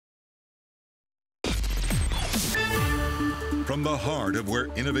From the heart of where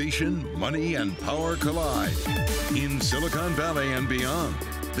innovation, money, and power collide, in Silicon Valley and beyond,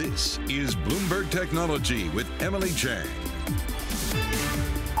 this is Bloomberg Technology with Emily Chang.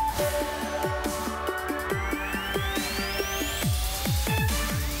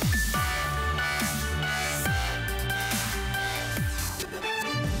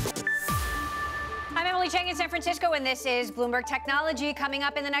 In San Francisco, and this is Bloomberg Technology. Coming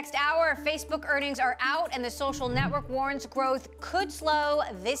up in the next hour, Facebook earnings are out, and the social network warns growth could slow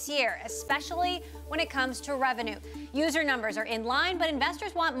this year, especially when it comes to revenue. User numbers are in line, but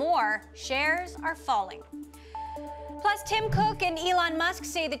investors want more. Shares are falling. Plus, Tim Cook and Elon Musk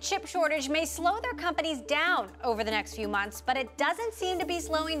say the chip shortage may slow their companies down over the next few months, but it doesn't seem to be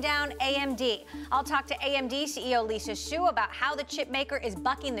slowing down AMD. I'll talk to AMD CEO Lisa Su about how the chip maker is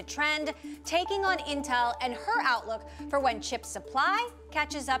bucking the trend, taking on Intel, and her outlook for when chip supply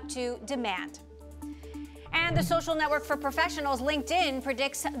catches up to demand. And the social network for professionals, LinkedIn,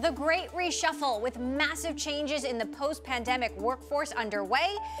 predicts the great reshuffle with massive changes in the post-pandemic workforce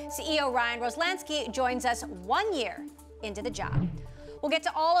underway. CEO Ryan Roslansky joins us 1 year into the job. We'll get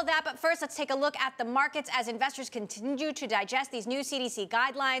to all of that, but first let's take a look at the markets as investors continue to digest these new CDC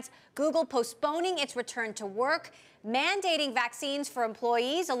guidelines. Google postponing its return to work, mandating vaccines for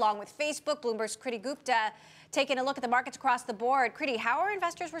employees, along with Facebook. Bloomberg's Kriti Gupta taking a look at the markets across the board. Kriti, how are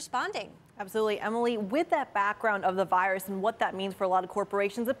investors responding? Absolutely, Emily. With that background of the virus and what that means for a lot of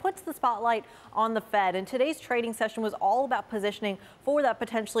corporations, it puts the spotlight on the Fed. And today's trading session was all about positioning for that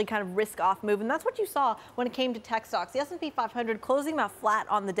potentially kind of risk-off move. And that's what you saw when it came to tech stocks. The S&P 500 closing about flat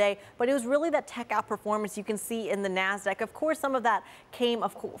on the day, but it was really that tech outperformance you can see in the NASDAQ. Of course, some of that came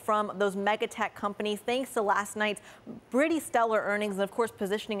from those mega tech companies, thanks to last night's pretty stellar earnings and, of course,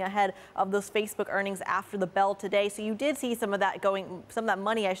 positioning ahead of those Facebook earnings after the bell today. So you did see some of that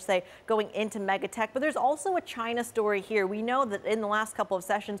money, I should say, going into megatech, but there's also a China story here. We know that in the last couple of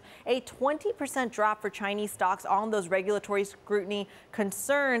sessions, a 20% drop for Chinese stocks on those regulatory scrutiny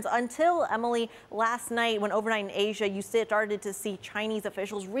concerns until, Emily, last night when overnight in Asia, you started to see Chinese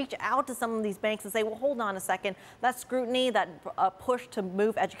officials reach out to some of these banks and say, well, hold on a second, that scrutiny, that push to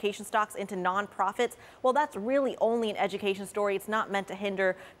move education stocks into nonprofits, well, that's really only an education story. It's not meant to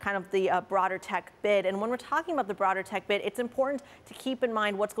hinder kind of the broader tech bid. And when we're talking about the broader tech bid, it's important to keep in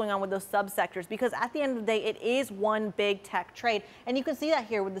mind what's going on with those subsectors, because at the end of the day, it is one big tech trade. And you can see that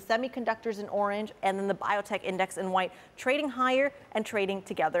here with the semiconductors in orange and then the biotech index in white, trading higher and trading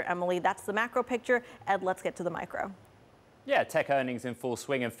together. Emily, that's the macro picture. Ed, let's get to the micro. Yeah, tech earnings in full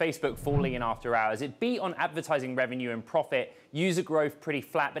swing and Facebook falling in after hours. It beat on advertising revenue and profit, user growth pretty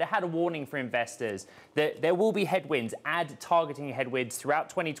flat, but it had a warning for investors that there will be headwinds, ad targeting headwinds throughout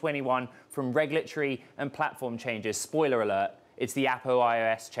 2021 from regulatory and platform changes. Spoiler alert, it's the Apple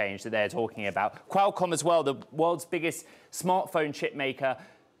iOS change that they're talking about. Qualcomm as well, the world's biggest smartphone chip maker.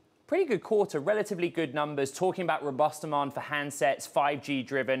 Pretty good quarter, relatively good numbers, talking about robust demand for handsets, 5G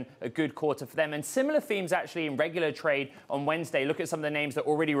driven, a good quarter for them. And similar themes actually in regular trade on Wednesday. Look at some of the names that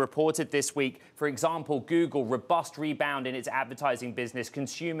already reported this week. For example, Google, robust rebound in its advertising business,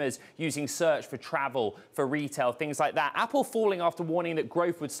 consumers using search for travel, for retail, things like that. Apple falling after warning that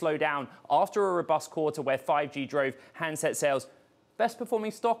growth would slow down after a robust quarter where 5G drove handset sales. Best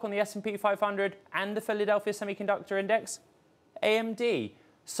performing stock on the S&P 500 and the Philadelphia Semiconductor Index, AMD.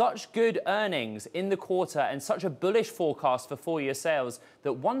 Such good earnings in the quarter and such a bullish forecast for full-year sales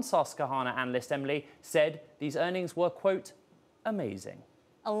that one Susquehanna analyst, Emily, said these earnings were, quote, amazing.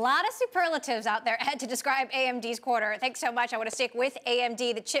 A lot of superlatives out there, Ed, to describe AMD's quarter. Thanks so much. I want to stick with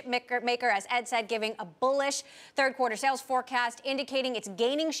AMD, the chip maker, as Ed said, giving a bullish third quarter sales forecast, indicating it's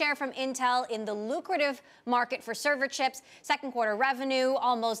gaining share from Intel in the lucrative market for server chips. Second quarter revenue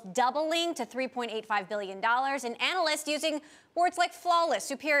almost doubling to $3.85 billion. And analysts using words like flawless,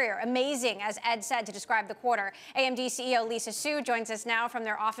 superior, amazing, as Ed said, to describe the quarter. AMD CEO Lisa Su joins us now from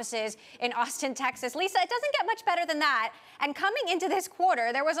their offices in Austin, Texas. Lisa, it doesn't get much better than that. And coming into this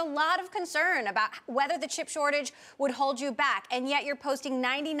quarter, there was a lot of concern about whether the chip shortage would hold you back, and yet you're posting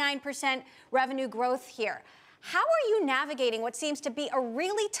 99% revenue growth here. How are you navigating what seems to be a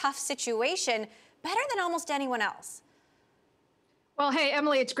really tough situation better than almost anyone else? Well, hey,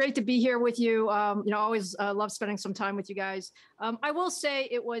 Emily, it's great to be here with you. Always love spending some time with you guys. I will say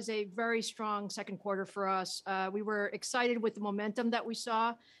it was a very strong second quarter for us. We were excited with the momentum that we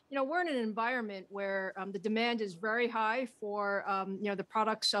saw. We're in an environment where the demand is very high for, the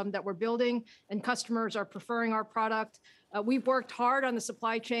products that we're building, and customers are preferring our product. We've worked hard on the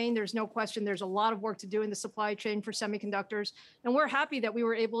supply chain. There's no question there's a lot of work to do in the supply chain for semiconductors. And we're happy that we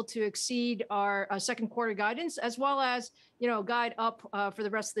were able to exceed our second quarter guidance, as well as, guide up for the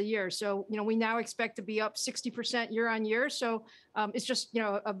rest of the year. So, we now expect to be up 60% year on year. So it's just,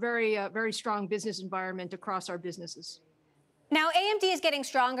 a very strong business environment across our businesses. Now, AMD is getting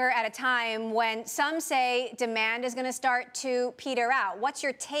stronger at a time when some say demand is going to start to peter out. What's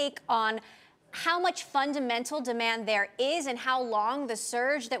your take on how much fundamental demand there is and how long the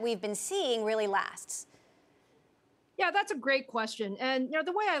surge that we've been seeing really lasts? Yeah, that's a great question. And,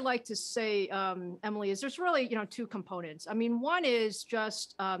 the way I like to say, Emily, is there's really, two components. I mean, one is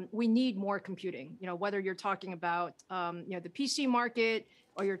just we need more computing, whether you're talking about, the PC market,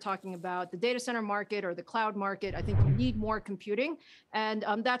 or you're talking about the data center market or the cloud market. I think we need more computing. And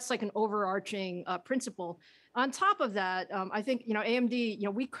that's like an overarching principle. On top of that, I think,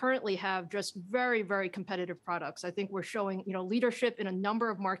 AMD, we currently have just very, very competitive products. I think we're showing, leadership in a number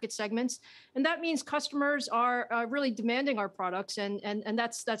of market segments. And that means customers are really demanding our products. And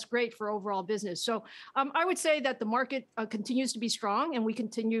that's great for overall business. So I would say that the market continues to be strong, and we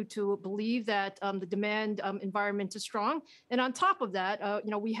continue to believe that the demand environment is strong. And on top of that,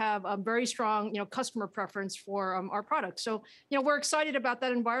 we have a very strong, customer preference for our products. So, we're excited about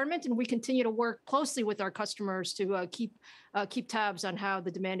that environment, and we continue to work closely with our customers to keep tabs on how the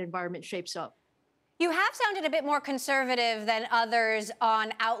demand environment shapes up. You have sounded a bit more conservative than others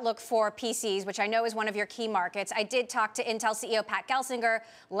on outlook for PCs, which I know is one of your key markets. I did talk to Intel CEO Pat Gelsinger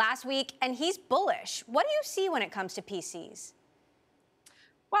last week, and he's bullish. What do you see when it comes to PCs?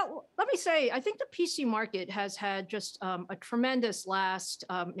 Well, let me say, I think the PC market has had just a tremendous last,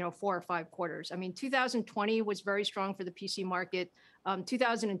 4 or 5 quarters. I mean, 2020 was very strong for the PC market.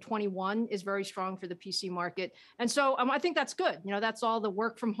 2021 is very strong for the PC market. And so I think that's good. That's all the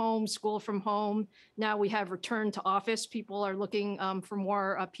work from home, school from home. Now we have return to office. People are looking for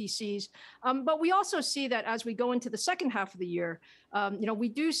more PCs. But we also see that as we go into the second half of the year, we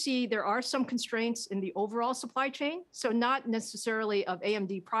do see there are some constraints in the overall supply chain. So not necessarily of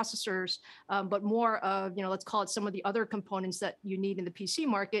AMD processors, but more of, let's call it some of the other components that you need in the PC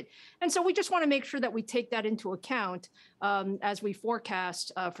market. And so we just want to make sure that we take that into account as we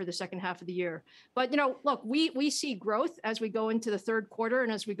forecast for the second half of the year. But, look, we see growth as we go into the third quarter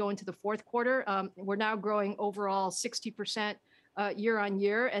and as we go into the fourth quarter. We're now growing overall 60% year on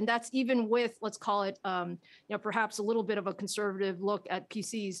year. And that's even with, let's call it, perhaps a little bit of a conservative look at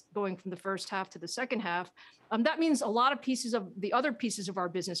PCs going from the first half to the second half. That means a lot of pieces of the other pieces of our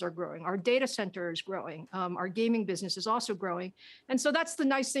business are growing. Our data center is growing. Our gaming business is also growing. And so that's the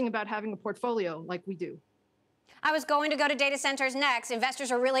nice thing about having a portfolio like we do. I was going to go to data centers next.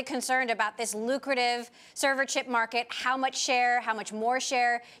 Investors are really concerned about this lucrative server chip market, how much share, how much more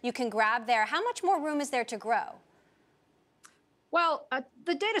share you can grab there. How much more room is there to grow? Well,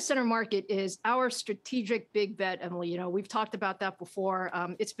 the data center market is our strategic big bet, Emily. We've talked about that before.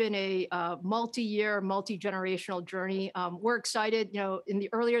 It's been a multi-year, multi-generational journey. We're excited.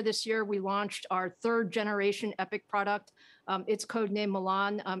 Earlier this year, we launched our 3rd generation EPYC product. It's codenamed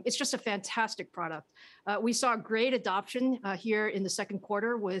Milan. It's just a fantastic product. We saw great adoption here in the second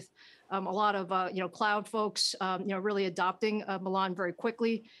quarter with a lot of cloud folks really adopting Milan very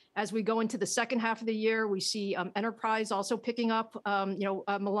quickly. As we go into the second half of the year, we see enterprise also picking up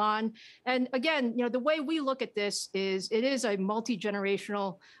Milan. And again, the way we look at this is it is a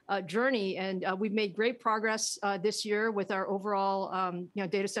multi-generational journey, and we've made great progress this year with our overall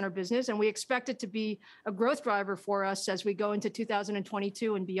data center business, and we expect it to be a growth driver for us as we go into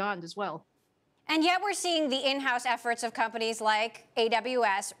 2022 and beyond as well. And yet we're seeing the in-house efforts of companies like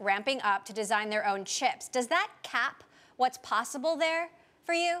AWS ramping up to design their own chips. Does that cap what's possible there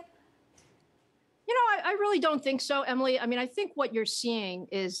for you? I really don't think so, Emily. I mean, I think what you're seeing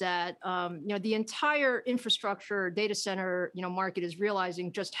is that, the entire infrastructure data center, market is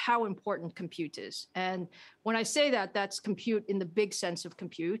realizing just how important compute is. And when I say that, that's compute in the big sense of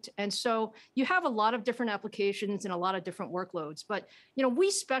compute. And so you have a lot of different applications and a lot of different workloads. But,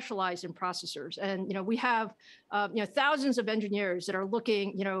 we specialize in processors, and, we have, thousands of engineers that are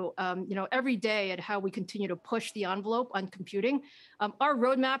looking, every day at how we continue to push the envelope on computing. Our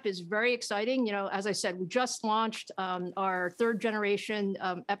roadmap is very exciting. As I said, we just launched our 3rd generation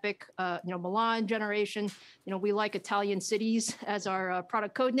EPYC, Milan generation. We like Italian cities as our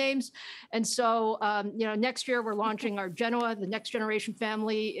product code names. And so, next year we're launching our Genoa, the next generation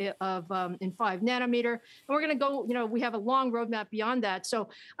family of in 5 nanometer. And we're going to go, we have a long roadmap beyond that. So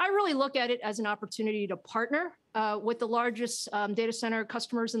I really look at it as an opportunity to partner with the largest data center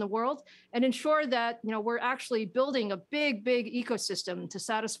customers in the world and ensure that, we're actually building a big ecosystem to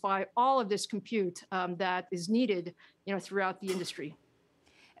satisfy all of this compute that is needed, throughout the industry.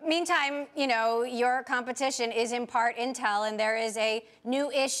 Meantime, you know, your competition is in part Intel, and there is a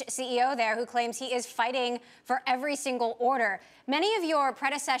new-ish CEO there who claims he is fighting for every single order. Many of your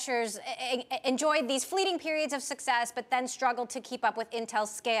predecessors enjoyed these fleeting periods of success, but then struggled to keep up with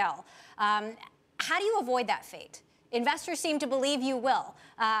Intel's scale. How do you avoid that fate? Investors seem to believe you will,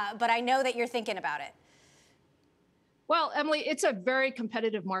 but I know that you're thinking about it. Well, Emily, it's a very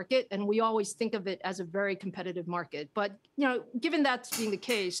competitive market, and we always think of it as a very competitive market. But, you know, given that being the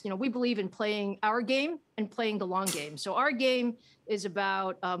case, you know, we believe in playing our game and playing the long game. So our game is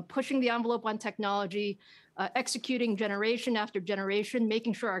about pushing the envelope on technology, executing generation after generation,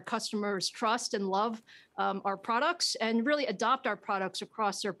 making sure our customers trust and love our products and really adopt our products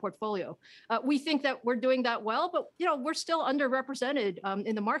across their portfolio. We think that we're doing that well, but you know we're still underrepresented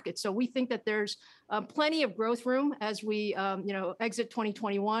in the market. So we think that there's plenty of growth room as we exit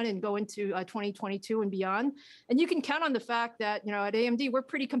 2021 and go into 2022 and beyond. And you can count on the fact that at AMD we're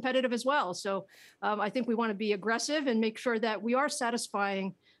pretty competitive as well. So I think we want to be aggressive and make sure that we are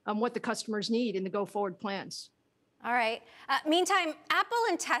satisfying what the customers need in the go-forward plans. All right. Meantime, Apple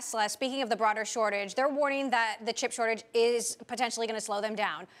and Tesla, speaking of the broader shortage, they're warning that the chip shortage is potentially going to slow them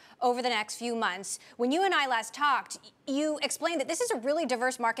down over the next few months. When you and I last talked, you explained that this is a really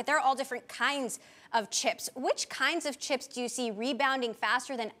diverse market. There are all different kinds of chips. Which kinds of chips do you see rebounding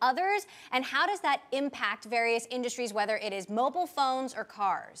faster than others? And how does that impact various industries, whether it is mobile phones or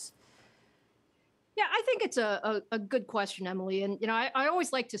cars? Yeah, I think it's a good question, Emily. And, I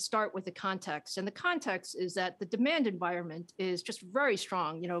always like to start with the context. And the context is that the demand environment is just very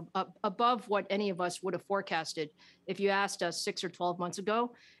strong, above what any of us would have forecasted if you asked us 6 or 12 months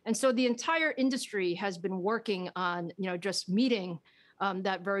ago. And so the entire industry has been working on, just meeting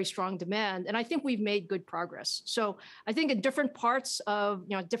that very strong demand. And I think we've made good progress. So I think in different parts of,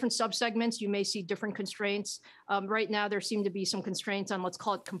 different subsegments, you may see different constraints. Right now, there seem to be some constraints on, let's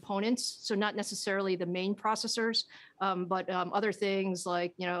call it components. So not necessarily the main processors, but other things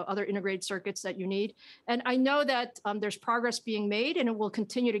like, other integrated circuits that you need. And I know that there's progress being made and it will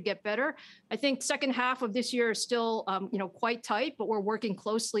continue to get better. I think second half of this year is still, quite tight, but we're working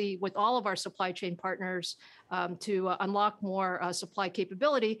closely with all of our supply chain partners to unlock more supply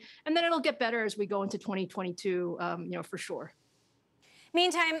capability. And then it'll get better as we go into 2022, for sure.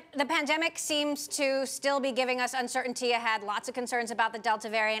 Meantime, the pandemic seems to still be giving us uncertainty ahead. Lots of concerns about the Delta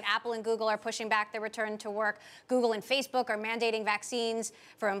variant. Apple and Google are pushing back their return to work. Google and Facebook are mandating vaccines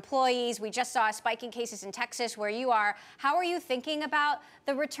for employees. We just saw a spike in cases in Texas where you are. How are you thinking about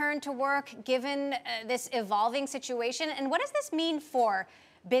the return to work given this evolving situation? And what does this mean for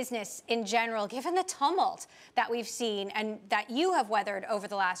business in general, given the tumult that we've seen and that you have weathered over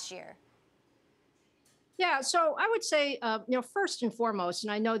the last year? Yeah, so I would say, first and foremost,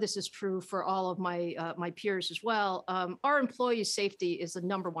 and I know this is true for all of my peers as well, our employees' safety is the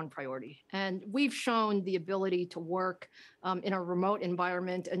 #1 priority. And we've shown the ability to work in a remote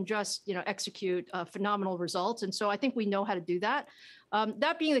environment and just, execute phenomenal results. And so I think we know how to do that.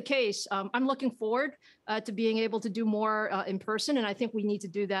 That being the case, I'm looking forward to being able to do more in person. And I think we need to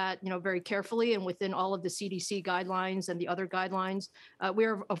do that, very carefully and within all of the CDC guidelines and the other guidelines.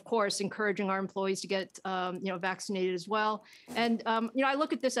 We're, of course, encouraging our employees to get, vaccinated as well. And, I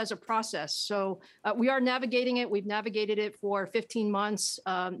look at this as a process. So we are navigating it. We've navigated it for 15 months.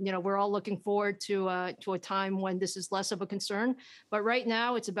 We're all looking forward to a time when this is less of a concern. But right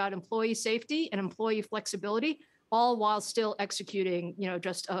now, it's about employee safety and employee flexibility, all while still executing,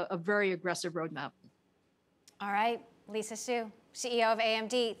 just a very aggressive roadmap. All right, Lisa Su, CEO of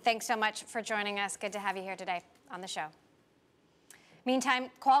AMD, thanks so much for joining us. Good to have you here today on the show. Meantime,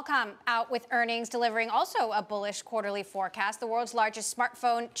 Qualcomm out with earnings, delivering also a bullish quarterly forecast. The world's largest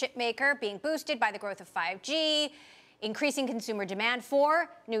smartphone chip maker being boosted by the growth of 5G, increasing consumer demand for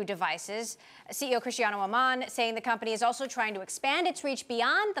new devices. CEO Cristiano Amon saying the company is also trying to expand its reach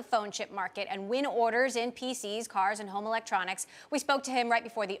beyond the phone chip market and win orders in PCs, cars, and home electronics. We spoke to him right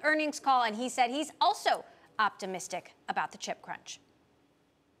before the earnings call, and he said he's also optimistic about the chip crunch.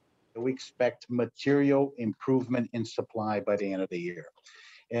 We expect material improvement in supply by the end of the year.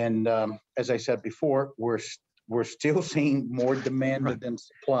 And as I said before, we're still seeing more demand than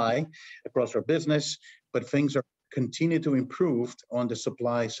supply across our business, but things are continue to improve on the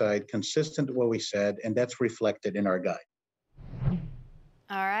supply side, consistent with what we said, and that's reflected in our guide.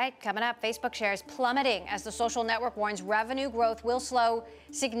 All right, coming up, Facebook shares plummeting as the social network warns revenue growth will slow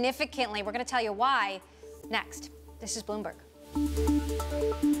significantly. We're going to tell you why next. This is Bloomberg.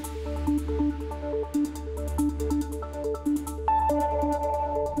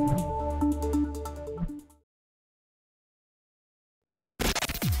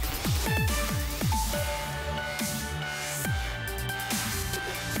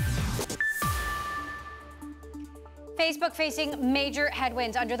 Facebook facing major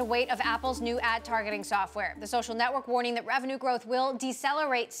headwinds under the weight of Apple's new ad targeting software. The social network warning that revenue growth will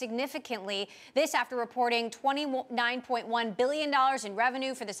decelerate significantly. This after reporting $29.1 billion in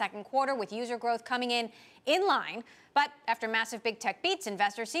revenue for the second quarter, with user growth coming in line. But after massive big tech beats,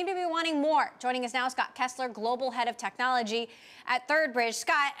 investors seem to be wanting more. Joining us now, Scott Kessler, Global Head of Technology at ThirdBridge.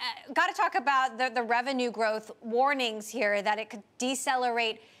 Scott, got to talk about the revenue growth warnings here, that it could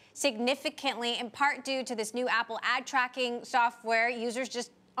decelerate significantly, in part due to this new Apple ad tracking software. Users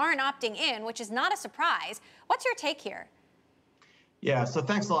just aren't opting in, which is not a surprise. What's your take here? Yeah, so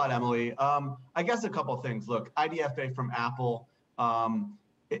thanks a lot, Emily. I guess a couple of things. Look, IDFA from Apple,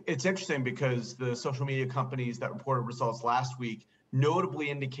 it's interesting because the social media companies that reported results last week notably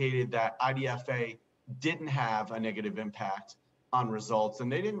indicated that IDFA didn't have a negative impact on results, and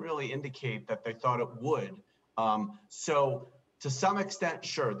they didn't really indicate that they thought it would. So to some extent,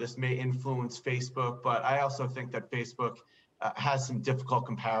 sure, this may influence Facebook, but I also think that Facebook has some difficult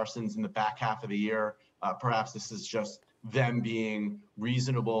comparisons in the back half of the year. Perhaps this is just them being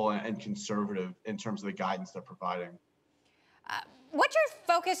reasonable and conservative in terms of the guidance they're providing. What's your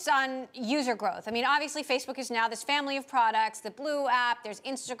focus on user growth? I mean, obviously, Facebook is now this family of products, the Blue app, there's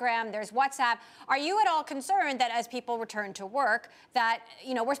Instagram, there's WhatsApp. Are you at all concerned that as people return to work, that,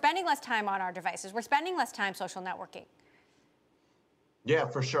 we're spending less time on our devices, we're spending less time social networking? Yeah,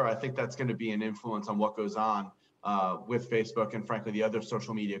 for sure. I think that's going to be an influence on what goes on with Facebook and, frankly, the other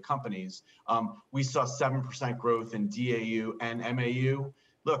social media companies. We saw 7% growth in DAU and MAU.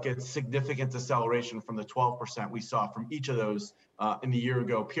 Look, it's significant deceleration from the 12% we saw from each of those in the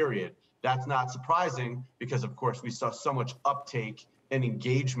year-ago period. That's not surprising because, of course, we saw so much uptake and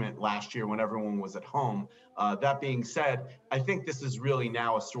engagement last year when everyone was at home. That being said, I think this is really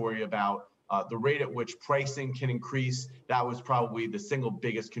now a story about the rate at which pricing can increase. That was probably the single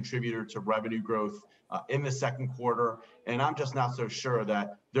biggest contributor to revenue growth in the second quarter. And I'm just not so sure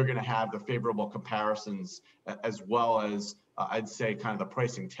that they're going to have the favorable comparisons as well as, I'd say, kind of the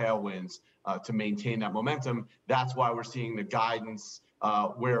pricing tailwinds to maintain that momentum. That's why we're seeing the guidance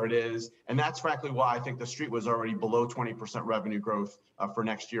where it is. And that's frankly why I think the street was already below 20% revenue growth for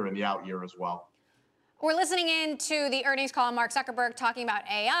next year and the out year as well. We're listening in to the earnings call. Mark Zuckerberg talking about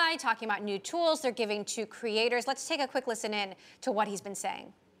AI, talking about new tools they're giving to creators. Let's take a quick listen in to what he's been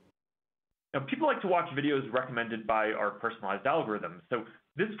saying. Now, people like to watch videos recommended by our personalized algorithms. So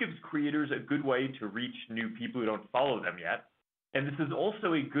this gives creators a good way to reach new people who don't follow them yet. And this is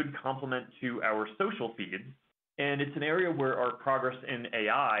also a good complement to our social feeds. And it's an area where our progress in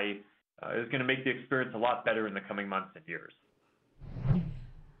AI is going to make the experience a lot better in the coming months and years.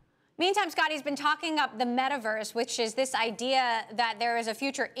 Meantime, Scotty's been talking up the metaverse, which is this idea that there is a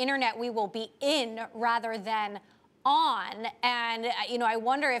future internet we will be in rather than on. And, I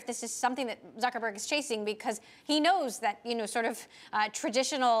wonder if this is something that Zuckerberg is chasing, because he knows that,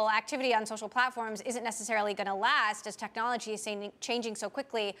 traditional activity on social platforms isn't necessarily going to last as technology is changing so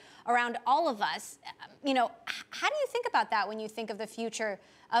quickly around all of us. How do you think about that when you think of the future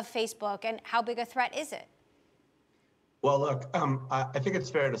of Facebook, and how big a threat is it? Well, look, I think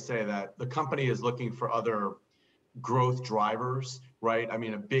it's fair to say that the company is looking for other growth drivers, right? I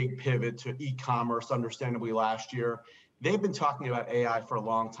mean, a big pivot to e-commerce, understandably, last year. They've been talking about AI for a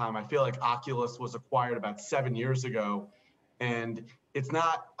long time. I feel like Oculus was acquired about 7 years ago. And it's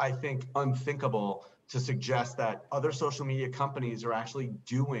not, I think, unthinkable to suggest that other social media companies are actually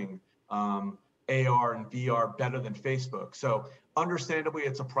doing AR and VR better than Facebook. So understandably,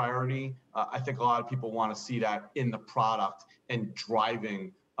 it's a priority. I think a lot of people want to see that in the product and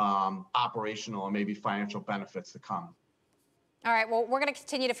driving operational and maybe financial benefits to come. All right, well, we're going to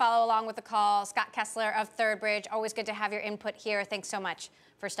continue to follow along with the call. Scott Kessler of ThirdBridge, always good to have your input here. Thanks so much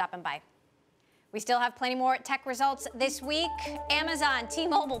for stopping by. We still have plenty more tech results this week. Amazon,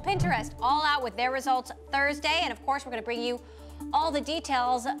 T-Mobile, Pinterest, all out with their results Thursday. And of course, we're going to bring you all the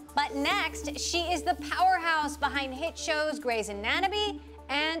details. But next, she is the powerhouse behind hit shows Grey's Anatomy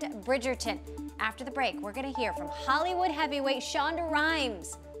and Bridgerton. After the break, we're going to hear from Hollywood heavyweight Shonda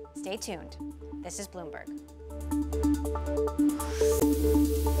Rhimes. Stay tuned. This is Bloomberg.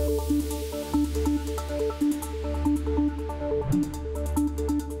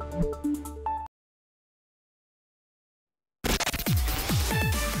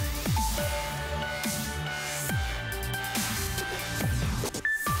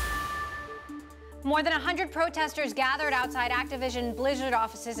 More than 100 protesters gathered outside Activision Blizzard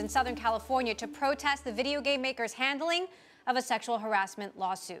offices in Southern California to protest the video game maker's handling of a sexual harassment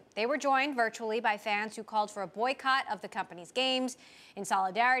lawsuit. They were joined virtually by fans who called for a boycott of the company's games in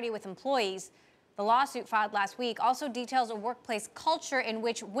solidarity with employees. The lawsuit filed last week also details a workplace culture in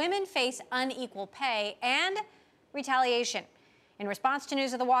which women face unequal pay and retaliation. In response to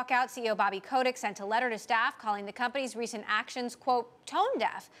news of the walkout, CEO Bobby Kotick sent a letter to staff calling the company's recent actions, quote, tone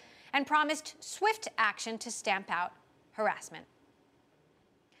deaf, and promised swift action to stamp out harassment.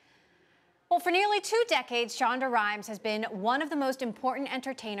 Well, for nearly 2 decades, Shonda Rhimes has been one of the most important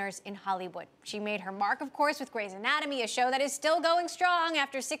entertainers in Hollywood. She made her mark, of course, with Grey's Anatomy, a show that is still going strong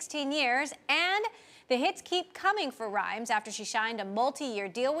after 16 years. And the hits keep coming for Rhimes after she signed a multi-year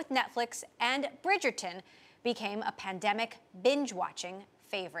deal with Netflix, and Bridgerton became a pandemic binge-watching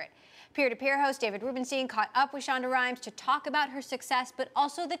favorite. Peer-to-Peer host David Rubenstein caught up with Shonda Rhimes to talk about her success, but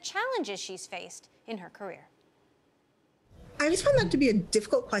also the challenges she's faced in her career. I just found that to be a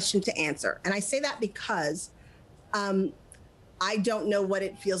difficult question to answer. And I say that because I don't know what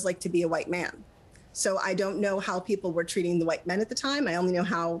it feels like to be a white man. So I don't know how people were treating the white men at the time. I only know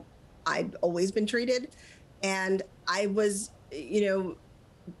how I'd always been treated. And I was,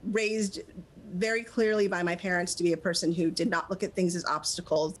 raised very clearly by my parents to be a person who did not look at things as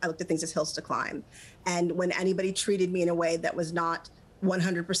obstacles. I looked at things as hills to climb. And when anybody treated me in a way that was not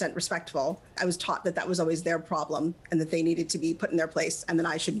 100% respectful, I was taught that that was always their problem and that they needed to be put in their place and that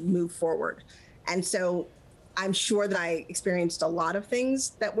I should move forward. And so I'm sure that I experienced a lot of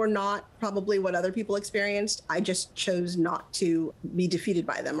things that were not probably what other people experienced. I just chose not to be defeated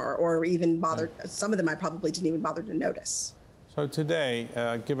by them or even bother. Some of them I probably didn't even bother to notice. So today,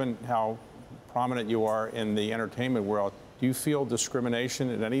 given how prominent you are in the entertainment world, do you feel discrimination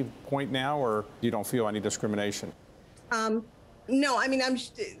at any point now, or you don't feel any discrimination? No, I mean,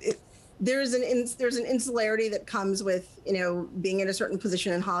 there's an insularity that comes with, being in a certain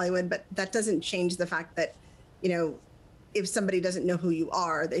position in Hollywood, but that doesn't change the fact that, if somebody doesn't know who you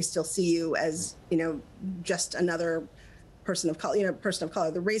are, they still see you as, just another person of color, person of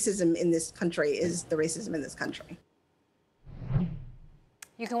color. The racism in this country is the racism in this country.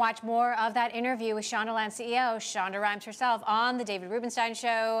 You can watch more of that interview with Shondaland CEO Shonda Rhimes herself on the David Rubenstein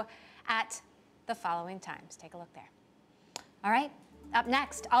Show at the following times. Take a look there. All right, up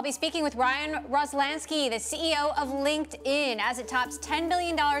next, I'll be speaking with Ryan Roslansky, the CEO of LinkedIn, as it tops $10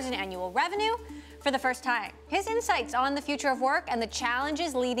 billion in annual revenue for the first time. His insights on the future of work and the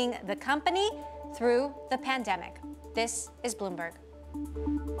challenges leading the company through the pandemic. This is Bloomberg.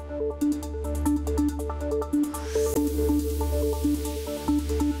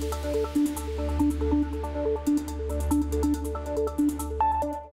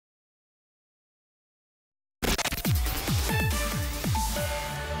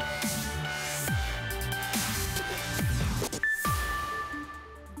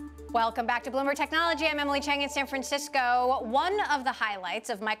 Welcome back to Bloomberg Technology. I'm Emily Chang in San Francisco. One of the highlights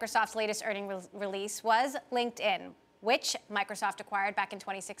of Microsoft's latest earnings release was LinkedIn, which Microsoft acquired back in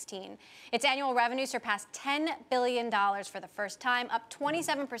 2016. Its annual revenue surpassed $10 billion for the first time, up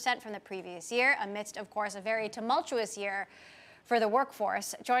 27% from the previous year, amidst, of course, a very tumultuous year for the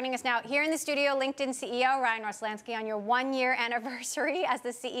workforce. Joining us now here in the studio, LinkedIn CEO Ryan Roslansky, on your 1-year anniversary as the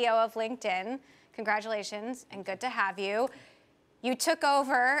CEO of LinkedIn. Congratulations and good to have you. You took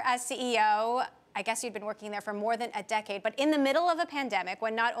over as CEO. I guess you'd been working there for more than a decade, but in the middle of a pandemic,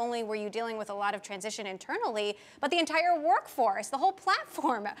 when not only were you dealing with a lot of transition internally, but the entire workforce, the whole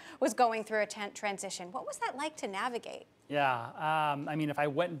platform was going through a transition. What was that like to navigate? Yeah, I mean, if I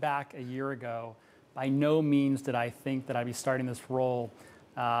went back a year ago, by no means did I think that I'd be starting this role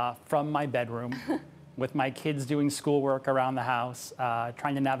from my bedroom with my kids doing schoolwork around the house,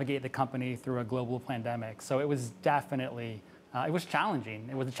 trying to navigate the company through a global pandemic. So it was definitely it was challenging.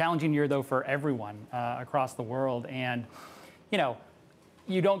 It was a challenging year, though, for everyone across the world. And,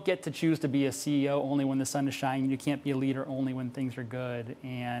 you don't get to choose to be a CEO only when the sun is shining. You can't be a leader only when things are good.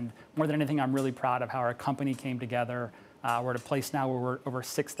 And more than anything, I'm really proud of how our company came together. We're at a place now where over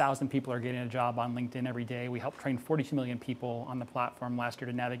 6,000 people are getting a job on LinkedIn every day. We helped train 42 million people on the platform last year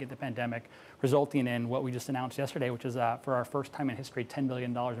to navigate the pandemic, resulting in what we just announced yesterday, which is for our first time in history, $10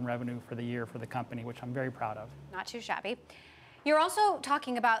 billion in revenue for the year for the company, which I'm very proud of. Not too shabby. You're also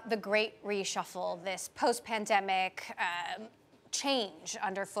talking about the great reshuffle, this post-pandemic change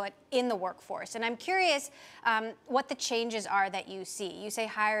underfoot in the workforce. And I'm curious what the changes are that you see. You say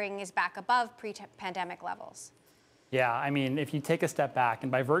hiring is back above pre-pandemic levels. Yeah, I mean, if you take a step back,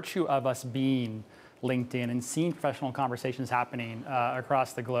 and by virtue of us being LinkedIn and seeing professional conversations happening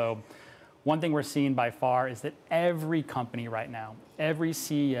across the globe, one thing we're seeing by far is that every company right now, every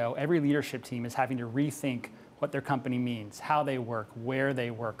CEO, every leadership team is having to rethink what their company means, how they work, where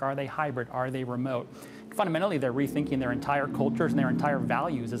they work, are they hybrid, are they remote? Fundamentally, they're rethinking their entire cultures and their entire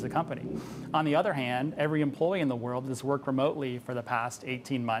values as a company. On the other hand, every employee in the world that's worked remotely for the past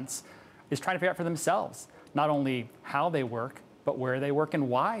 18 months is trying to figure out for themselves, not only how they work, but where they work and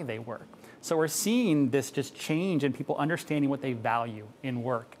why they work. So we're seeing this just change in people understanding what they value in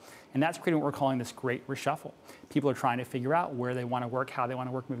work. And that's creating what we're calling this great reshuffle. People are trying to figure out where they want to work, how they want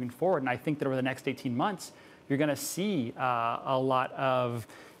to work moving forward. And I think that over the next 18 months, you're going to see a lot of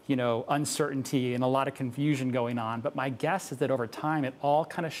uncertainty and a lot of confusion going on. But my guess is that over time, it all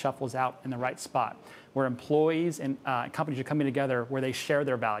kind of shuffles out in the right spot, where employees and companies are coming together where they share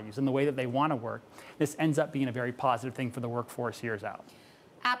their values and the way that they want to work. This ends up being a very positive thing for the workforce years out.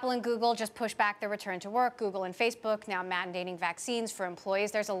 Apple and Google just pushed back their return to work. Google and Facebook now mandating vaccines for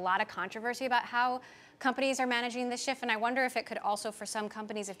employees. There's a lot of controversy about how companies are managing this shift. And I wonder if it could also, for some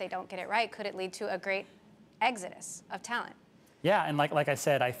companies, if they don't get it right, could it lead to a great exodus of talent? Yeah, and like I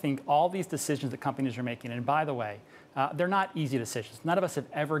said, I think all these decisions that companies are making, and by the way, they're not easy decisions. None of us have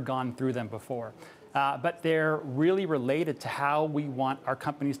ever gone through them before. But they're really related to how we want our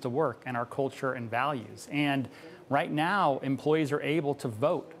companies to work and our culture and values. And right now, employees are able to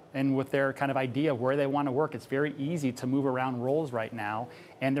vote. And with their kind of idea of where they want to work, it's very easy to move around roles right now.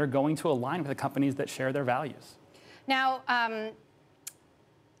 And they're going to align with the companies that share their values. Now,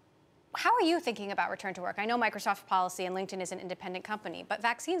 how are you thinking about return to work? I know Microsoft policy and LinkedIn is an independent company, but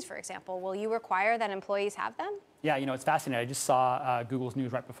vaccines, for example, will you require that employees have them? Yeah, it's fascinating. I just saw Google's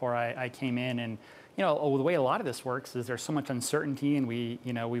news right before I came in, and the way a lot of this works is there's so much uncertainty, and we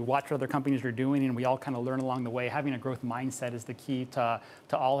watch what other companies are doing, and we all kind of learn along the way. Having a growth mindset is the key to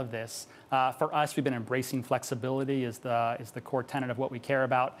all of this. For us, we've been embracing flexibility is the core tenet of what we care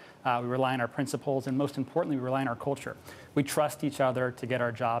about. We rely on our principles, and most importantly, we rely on our culture. We trust each other to get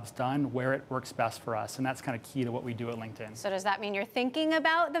our jobs done where it works best for us, and that's kind of key to what we do at LinkedIn. So does that mean you're thinking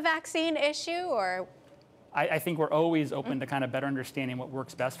about the vaccine issue, or? I think we're always open to kind of better understanding what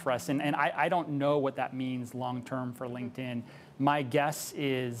works best for us. And I don't know what that means long term for LinkedIn. My guess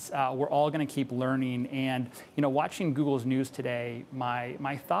is we're all going to keep learning. And watching Google's news today,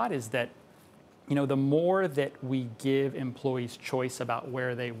 my thought is that the more that we give employees choice about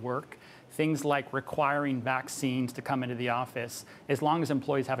where they work, things like requiring vaccines to come into the office, as long as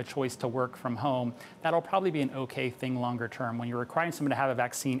employees have a choice to work from home, that'll probably be an okay thing longer term. When you're requiring someone to have a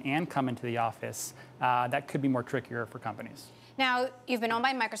vaccine and come into the office, that could be more trickier for companies. Now, you've been owned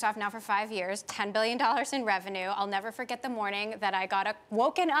by Microsoft now for 5 years, $10 billion in revenue. I'll never forget the morning that I got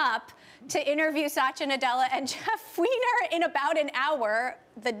woken up to interview Satya Nadella and Jeff Weiner in about an hour,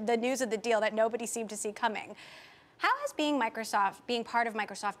 the news of the deal that nobody seemed to see coming. How has being part of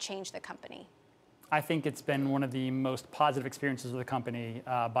Microsoft changed the company? I think it's been one of the most positive experiences of the company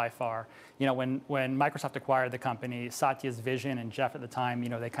by far. When Microsoft acquired the company, Satya's vision and Jeff at the time,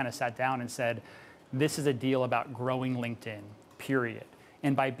 they kind of sat down and said, this is a deal about growing LinkedIn, period.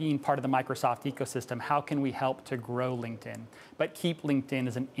 And by being part of the Microsoft ecosystem, how can we help to grow LinkedIn, but keep LinkedIn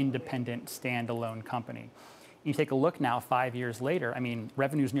as an independent, standalone company? You take a look now, 5 years later,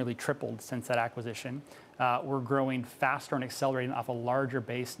 revenue's nearly tripled since that acquisition. We're growing faster and accelerating off a larger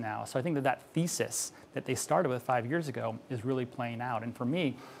base now. So I think that thesis that they started with 5 years ago is really playing out. And for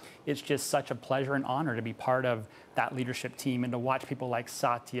me, it's just such a pleasure and honor to be part of that leadership team and to watch people like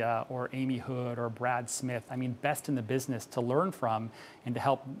Satya or Amy Hood or Brad Smith, best in the business to learn from and to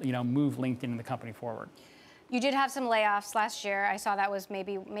help, move LinkedIn and the company forward. You did have some layoffs last year. I saw that was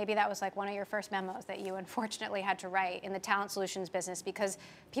maybe that was like one of your first memos that you unfortunately had to write in the talent solutions business because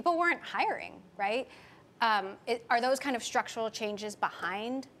people weren't hiring, right? Are those kind of structural changes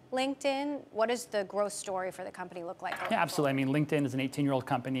behind LinkedIn? What does the growth story for the company look like? Yeah, absolutely. LinkedIn is an 18-year-old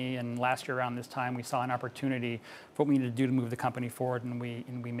company, and last year around this time, we saw an opportunity for what we needed to do to move the company forward, and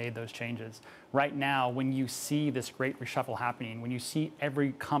we made those changes. Right now, when you see this great reshuffle happening, when you see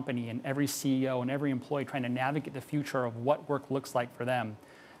every company and every CEO and every employee trying to navigate the future of what work looks like for them,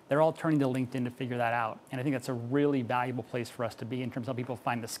 they're all turning to LinkedIn to figure that out. And I think that's a really valuable place for us to be in terms of how people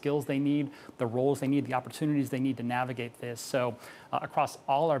find the skills they need, the roles they need, the opportunities they need to navigate this. So across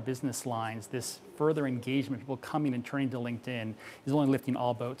all our business lines, this further engagement, people coming and turning to LinkedIn is only lifting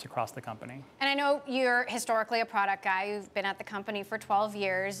all boats across the company. And I know you're historically a product guy. You've been at the company for 12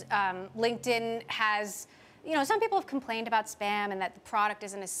 years. LinkedIn has, some people have complained about spam and that the product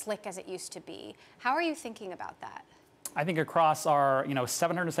isn't as slick as it used to be. How are you thinking about that? I think across our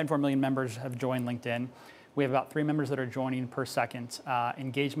 774 million members have joined LinkedIn. We have about 3 members that are joining per second.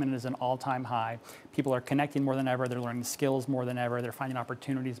 Engagement is an all-time high. People are connecting more than ever. They're learning skills more than ever. They're finding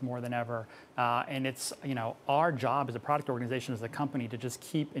opportunities more than ever. And it's our job as a product organization, as a company, to just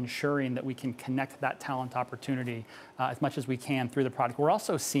keep ensuring that we can connect that talent opportunity as much as we can through the product. We're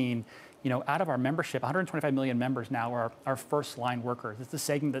also seeing out of our membership, 125 million members now are first-line workers. It's a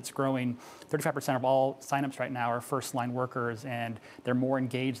segment that's growing. 35% of all signups right now are first-line workers, and they're more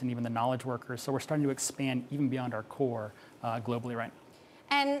engaged than even the knowledge workers. So we're starting to expand even beyond our core globally right now.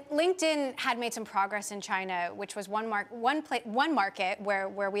 And LinkedIn had made some progress in China, which was one market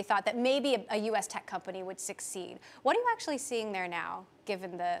where we thought that maybe a U.S. tech company would succeed. What are you actually seeing there now,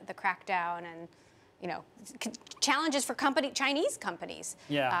 given the crackdown and challenges for Chinese companies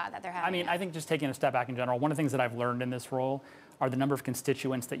that they're having? I mean, I think just taking a step back in general, one of the things that I've learned in this role are the number of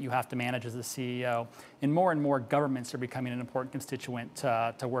constituents that you have to manage as a CEO. And more governments are becoming an important constituent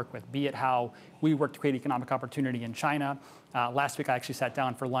to work with, be it how we work to create economic opportunity in China. Last week, I actually sat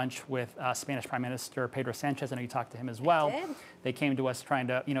down for lunch with Spanish Prime Minister Pedro Sanchez. I know you talked to him as well. They came to us trying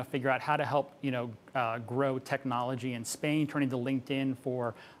to figure out how to help grow technology in Spain, turning to LinkedIn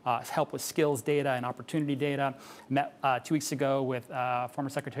for help with skills data and opportunity data. Met 2 weeks ago with former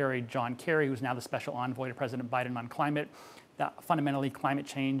Secretary John Kerry, who's now the special envoy to President Biden on climate. Fundamentally, climate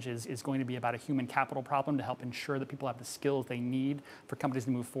change is going to be about a human capital problem to help ensure that people have the skills they need for companies to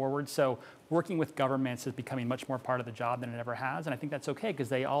move forward. So working with governments is becoming much more part of the job than it ever has. And I think that's okay because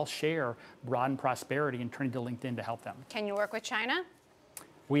they all share broad prosperity and turning to LinkedIn to help them. Can you work with China?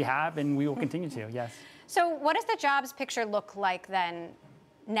 We have, and we will continue to, yes. So what does the jobs picture look like then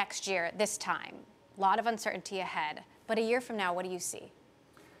next year, this time? A lot of uncertainty ahead. But a year from now, what do you see?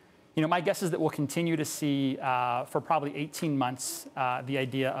 My guess is that we'll continue to see for probably 18 months the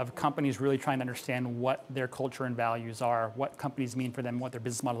idea of companies really trying to understand what their culture and values are, what companies mean for them, what their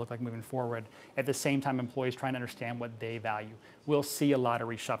business model look like moving forward. At the same time, employees trying to understand what they value. We'll see a lot of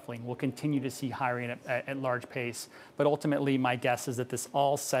reshuffling. We'll continue to see hiring at large pace. But ultimately, my guess is that this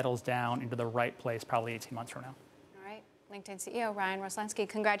all settles down into the right place probably 18 months from now. All right. LinkedIn CEO Ryan Roslansky,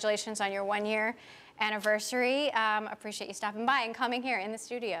 congratulations on your 1-year anniversary. Appreciate you stopping by and coming here in the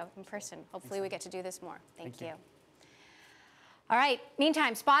studio in person. Hopefully we get to do this more. Thank you. All right.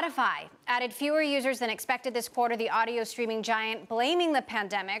 Meantime, Spotify added fewer users than expected this quarter. The audio streaming giant blaming the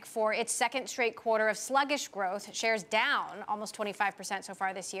pandemic for its second straight quarter of sluggish growth. Shares down almost 25% so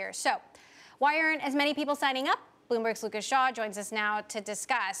far this year. So why aren't as many people signing up? Bloomberg's Lucas Shaw joins us now to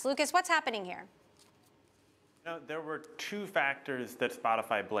discuss. Lucas, what's happening here? There were two factors that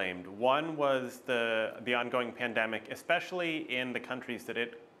Spotify blamed. One was the ongoing pandemic, especially in the countries that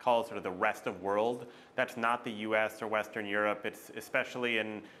it calls sort of the rest of world. That's not the US or Western Europe. It's especially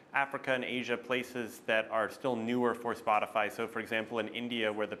in Africa and Asia, places that are still newer for Spotify. So for example, in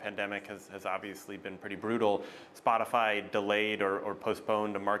India, where the pandemic has obviously been pretty brutal, Spotify delayed or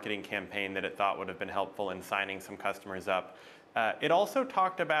postponed a marketing campaign that it thought would have been helpful in signing some customers up. It also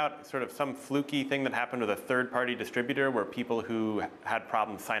talked about sort of some fluky thing that happened with a third-party distributor where people who had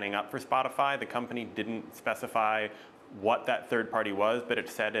problems signing up for Spotify, the company didn't specify what that third party was, but it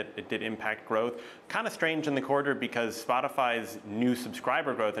said it did impact growth. Kind of strange in the quarter because Spotify's new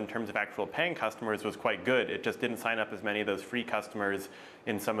subscriber growth in terms of actual paying customers was quite good. It just didn't sign up as many of those free customers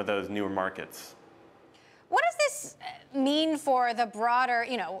in some of those newer markets. What does this mean for the broader,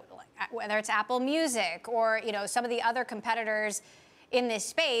 whether it's Apple Music or, some of the other competitors in this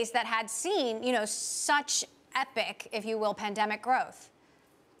space that had seen, such epic, if you will, pandemic growth?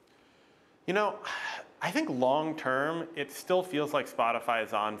 I think long term, it still feels like Spotify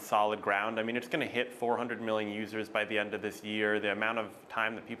is on solid ground. I mean, it's going to hit 400 million users by the end of this year. The amount of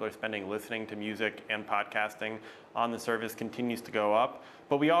time that people are spending listening to music and podcasting on the service continues to go up.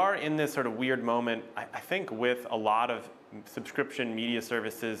 But we are in this sort of weird moment, I think, with a lot of subscription media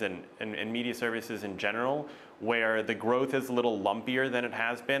services and media services in general, where the growth is a little lumpier than it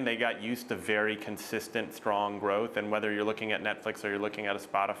has been. They got used to very consistent, strong growth. And whether you're looking at Netflix or you're looking at a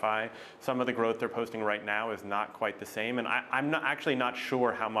Spotify, some of the growth they're posting right now is not quite the same. And I'm actually not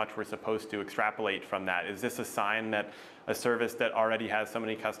sure how much we're supposed to extrapolate from that. Is this a sign that a service that already has so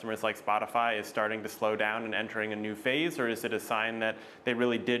many customers like Spotify is starting to slow down and entering a new phase? Or is it a sign that they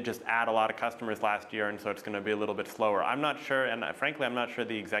really did just add a lot of customers last year and so it's going to be a little bit slower? I'm not sure. And frankly, I'm not sure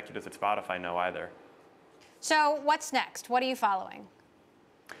the executives at Spotify know either. So what's next? What are you following?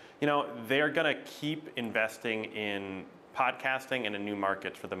 They're going to keep investing in podcasting and in new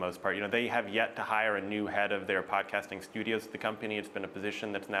markets for the most part. They have yet to hire a new head of their podcasting studios at the company. It's been a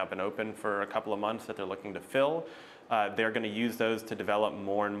position that's now been open for a couple of months that they're looking to fill. They're going to use those to develop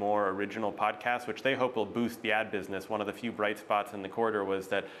more and more original podcasts, which they hope will boost the ad business. One of the few bright spots in the quarter was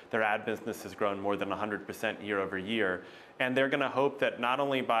that their ad business has grown more than 100% year over year. And they're going to hope that not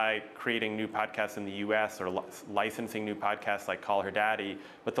only by creating new podcasts in the US or licensing new podcasts like Call Her Daddy,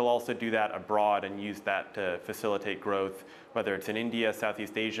 but they'll also do that abroad and use that to facilitate growth, whether it's in India,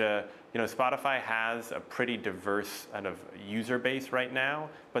 Southeast Asia. Spotify has a pretty diverse kind of user base right now,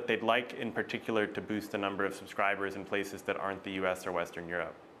 but they'd like in particular to boost the number of subscribers in places that aren't the US or Western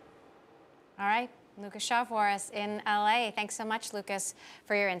Europe. All right, Lucas Shaw for us in LA. Thanks so much, Lucas,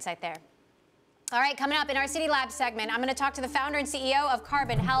 for your insight there. All right, coming up in our City Lab segment, I'm going to talk to the founder and CEO of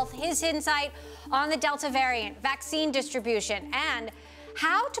Carbon Health, his insight on the Delta variant, vaccine distribution, and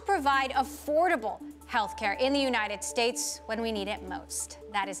how to provide affordable healthcare in the United States when we need it most.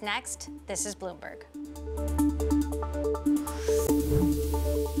 That is next. This is Bloomberg.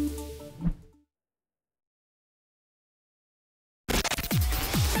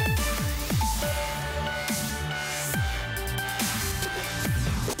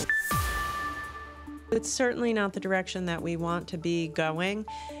 It's certainly not the direction that we want to be going.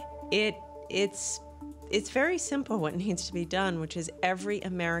 It's very simple what needs to be done, which is every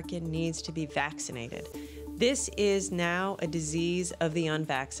American needs to be vaccinated. This is now a disease of the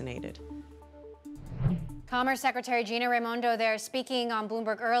unvaccinated. Commerce Secretary Gina Raimondo there speaking on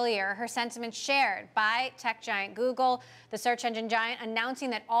Bloomberg earlier. Her sentiments shared by tech giant Google, the search engine giant, announcing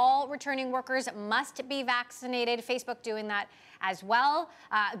that all returning workers must be vaccinated. Facebook doing that as well.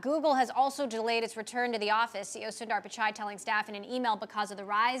 Google has also delayed its return to the office. CEO Sundar Pichai telling staff in an email because of the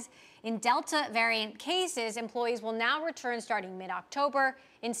rise in Delta variant cases, employees will now return starting mid-October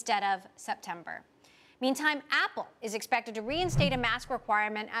instead of September. Meantime, Apple is expected to reinstate a mask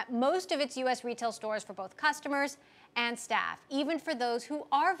requirement at most of its U.S. retail stores for both customers and staff, even for those who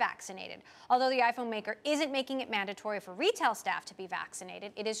are vaccinated. Although the iPhone maker isn't making it mandatory for retail staff to be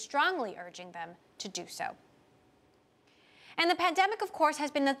vaccinated, it is strongly urging them to do so. And the pandemic, of course,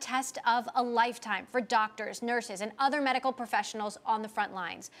 has been the test of a lifetime for doctors, nurses, and other medical professionals on the front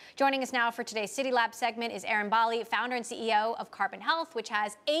lines. Joining us now for today's City Lab segment is Erin Bali, founder and CEO of Carbon Health, which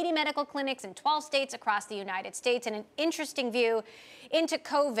has 80 medical clinics in 12 states across the United States, and an interesting view into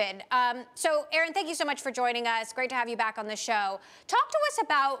COVID. So, Erin, thank you so much for joining us. Great to have you back on the show. Talk to us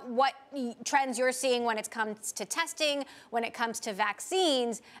about what trends you're seeing when it comes to testing, when it comes to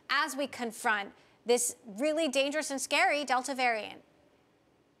vaccines, as we confront this really dangerous and scary Delta variant.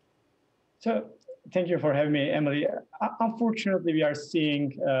 So thank you for having me, Emily. Unfortunately, we are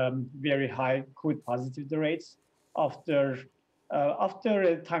seeing very high COVID positivity rates after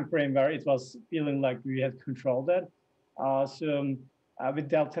a time frame where it was feeling like we had controlled that. With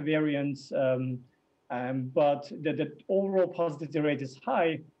Delta variants, but the overall positivity rate is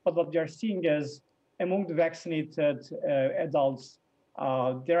high. But what we are seeing is among the vaccinated adults,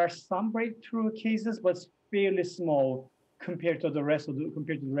 there are some breakthrough cases, but it's fairly small compared to the rest of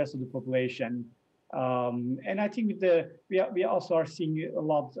the population. And I think we also are seeing a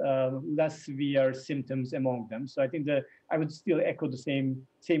lot less severe symptoms among them. So I think that I would still echo the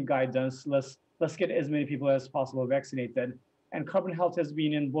same guidance. Let's get as many people as possible vaccinated. And Carbon Health has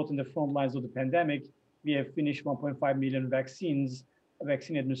been in the front lines of the pandemic. We have finished 1.5 million vaccine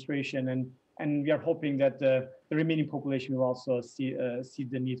administration, and we are hoping that the remaining population will also see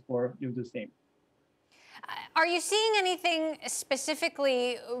the need for doing the same. Are you seeing anything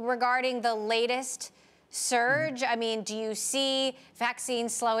specifically regarding the latest surge? I mean, do you see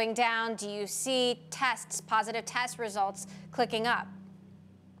vaccines slowing down? Do you see positive test results clicking up?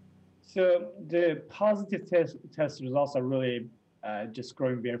 So the positive test results are really just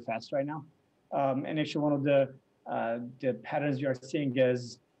growing very fast right now. And actually, one of the patterns you are seeing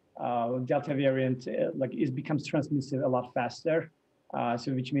is Delta variant becomes transmissive a lot faster.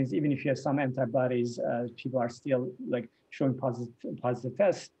 So which means even if you have some antibodies, people are still showing positive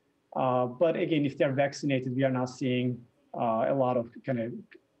tests. But again, if they're vaccinated, we are now seeing a lot of kind of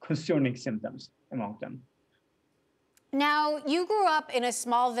concerning symptoms among them. Now, you grew up in a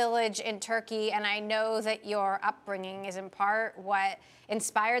small village in Turkey, and I know that your upbringing is in part what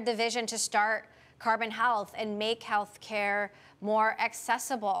inspired the vision to start Carbon Health and make healthcare more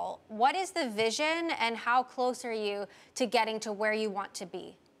accessible. What is the vision, and how close are you to getting to where you want to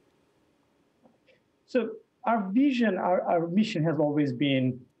be? So our vision, our mission has always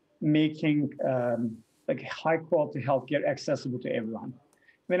been making high quality healthcare accessible to everyone.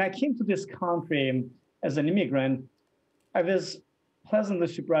 When I came to this country as an immigrant, I was pleasantly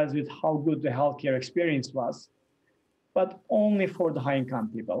surprised with how good the healthcare experience was, but only for the high income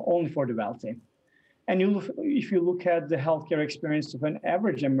people, only for the wealthy. And if you look at the healthcare experience of an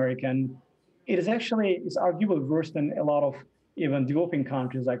average American, it's arguably worse than a lot of even developing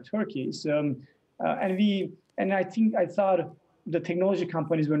countries like Turkey. So, I thought the technology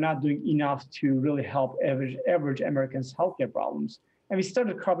companies were not doing enough to really help average Americans' healthcare problems. And we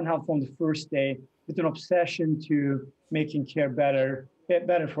started Carbon Health from the first day with an obsession to making care better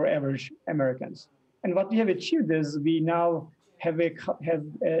for average Americans. And what we have achieved is we now have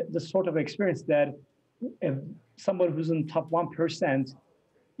the sort of experience that somebody who's in the top 1%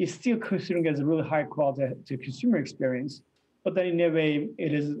 is still considering as a really high quality to consumer experience, but then in a way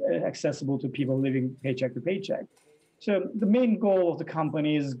it is accessible to people living paycheck to paycheck. So the main goal of the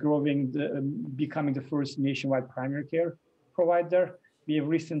company is becoming the first nationwide primary care provider. We have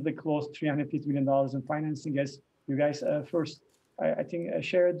recently closed $350 million in financing, as you guys first, I think,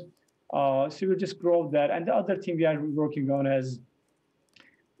 shared. So we'll just grow that. And the other thing we are working on is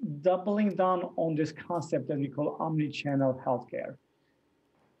doubling down on this concept that we call omni-channel healthcare.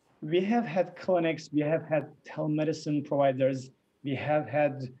 We have had clinics, we have had telemedicine providers, we have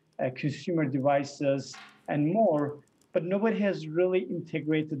had consumer devices and more, but nobody has really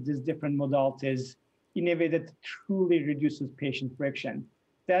integrated these different modalities in a way that truly reduces patient friction.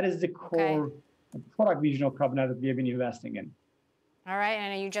 That is the core product vision of Cabana that we have been investing in. All right,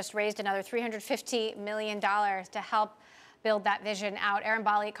 and you just raised another $350 million to help build that vision out. Aaron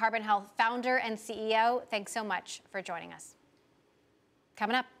Bali, Carbon Health founder and CEO, thanks so much for joining us.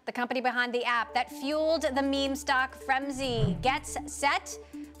 Coming up, the company behind the app that fueled the meme stock frenzy gets set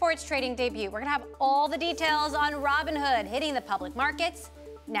for its trading debut. We're gonna have all the details on Robinhood hitting the public markets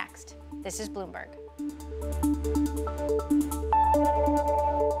next. This is Bloomberg.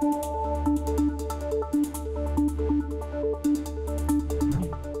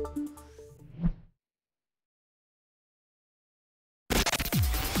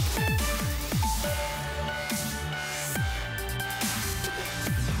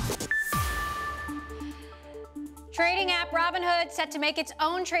 Trading app Robinhood set to make its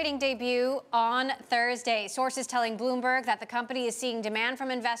own trading debut on Thursday. Sources telling Bloomberg that the company is seeing demand from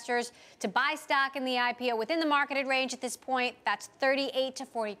investors to buy stock in the IPO within the marketed range at this point. That's $38 to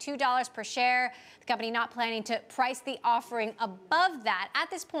 $42 per share. The company not planning to price the offering above that. At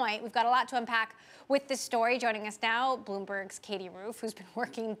this point, we've got a lot to unpack with this story. Joining us now, Bloomberg's Katie Roof, who's been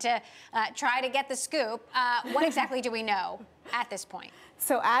working to try to get the scoop. What exactly do we know at this point?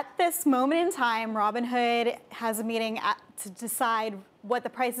 So at this moment in time, Robinhood has a meeting to decide what the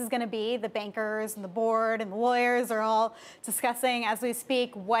price is going to be. The bankers and the board and the lawyers are all discussing as we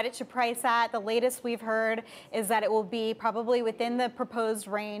speak what it should price at. The latest we've heard is that it will be probably within the proposed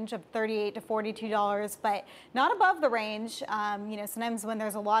range of $38 to $42, but not above the range. You know, sometimes when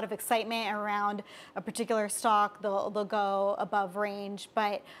there's a lot of excitement around a particular stock, they'll go above range.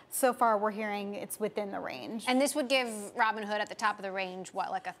 But so far, we're hearing it's within the range. And this would give Robinhood at the top of the range,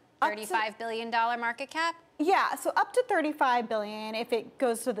 what, like a $35 billion market cap? Yeah, so up to $35 billion if it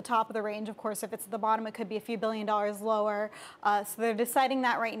goes to the top of the range. Of course, if it's at the bottom, it could be a few $1 billion lower. So they're deciding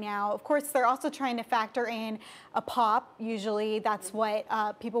that right now. Of course, they're also trying to factor in a pop. Usually, that's what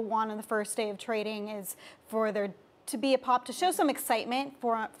people want on the first day of trading, is for there to be a pop to show some excitement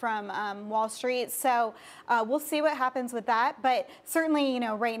from Wall Street. So we'll see what happens with that. But certainly, you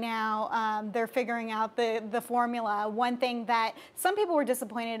know, right now they're figuring out the formula. One thing that some people were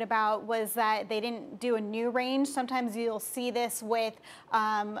disappointed about was that they didn't do a new range. Sometimes you'll see this with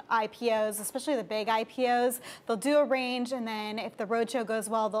IPOs, especially the big IPOs. They'll do a range, and then if the roadshow goes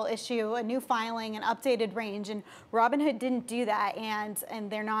well, they'll issue a new filing, an updated range. And Robinhood didn't do that, and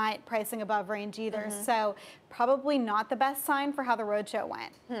they're not pricing above range either. So probably not the best sign for how the roadshow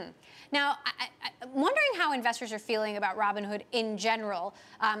went. Now, I'm wondering how investors are feeling about Robinhood in general,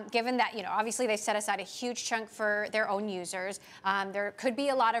 given that, you know, obviously they set aside a huge chunk for their own users. There could be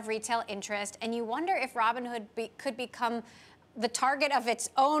a lot of retail interest, and you wonder if Robinhood could become the target of its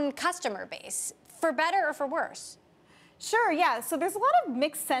own customer base, for better or for worse. Sure, yeah. So there's a lot of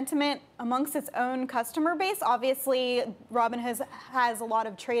mixed sentiment amongst its own customer base. Obviously, Robinhood has a lot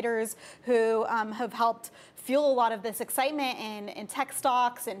of traders who have helped fuel a lot of this excitement in tech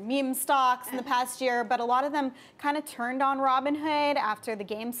stocks and meme stocks in the past year, but a lot of them kind of turned on Robinhood after the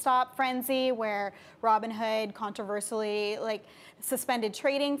GameStop frenzy, where Robinhood controversially suspended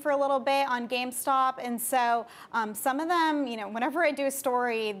trading for a little bit on GameStop. And so some of them, you know, whenever I do a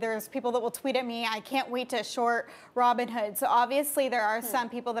story, there's people that will tweet at me, I can't wait to short Robinhood. So obviously there are some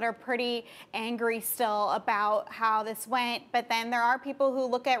people that are pretty angry still about how this went, but then there are people who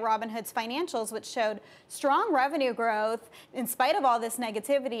look at Robinhood's financials, which showed strong revenue growth in spite of all this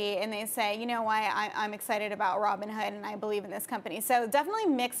negativity, and they say, you know what, I'm excited about Robinhood and I believe in this company. So definitely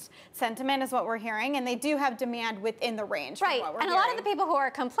mixed sentiment is what we're hearing, and they do have demand within the range. Right, and a lot of the people who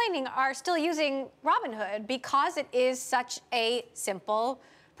are complaining are still using Robinhood because it is such a simple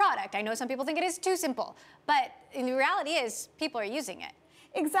product. I know some people think it is too simple, but the reality is people are using it.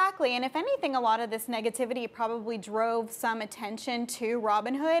 Exactly, and if anything, a lot of this negativity probably drove some attention to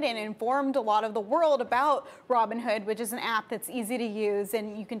Robinhood and informed a lot of the world about Robinhood, which is an app that's easy to use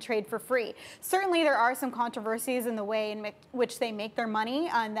and you can trade for free. Certainly there are some controversies in the way in which they make their money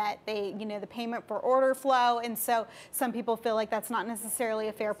on that they, the payment for order flow, and so some people feel like that's not necessarily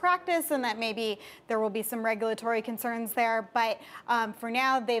a fair practice and that maybe there will be some regulatory concerns there, but for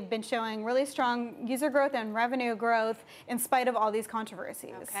now they've been showing really strong user growth and revenue growth in spite of all these controversies.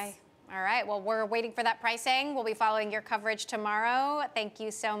 Okay. All right. Well, we're waiting for that pricing. We'll be following your coverage tomorrow. Thank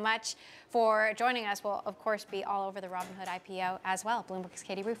you so much for joining us. We'll, of course, be all over the Robinhood IPO as well. Bloomberg's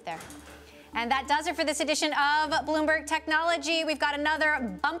Katie Roof there. And that does it for this edition of Bloomberg Technology. We've got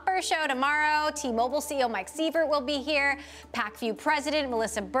another bumper show tomorrow. T-Mobile CEO Mike Sievert will be here. PacView President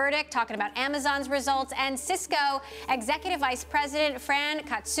Melissa Burdick talking about Amazon's results. And Cisco Executive Vice President Fran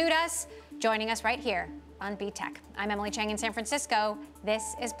Katsoudas joining us right here on BTech. I'm Emily Chang in San Francisco.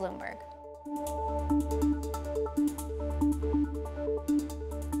 This is Bloomberg.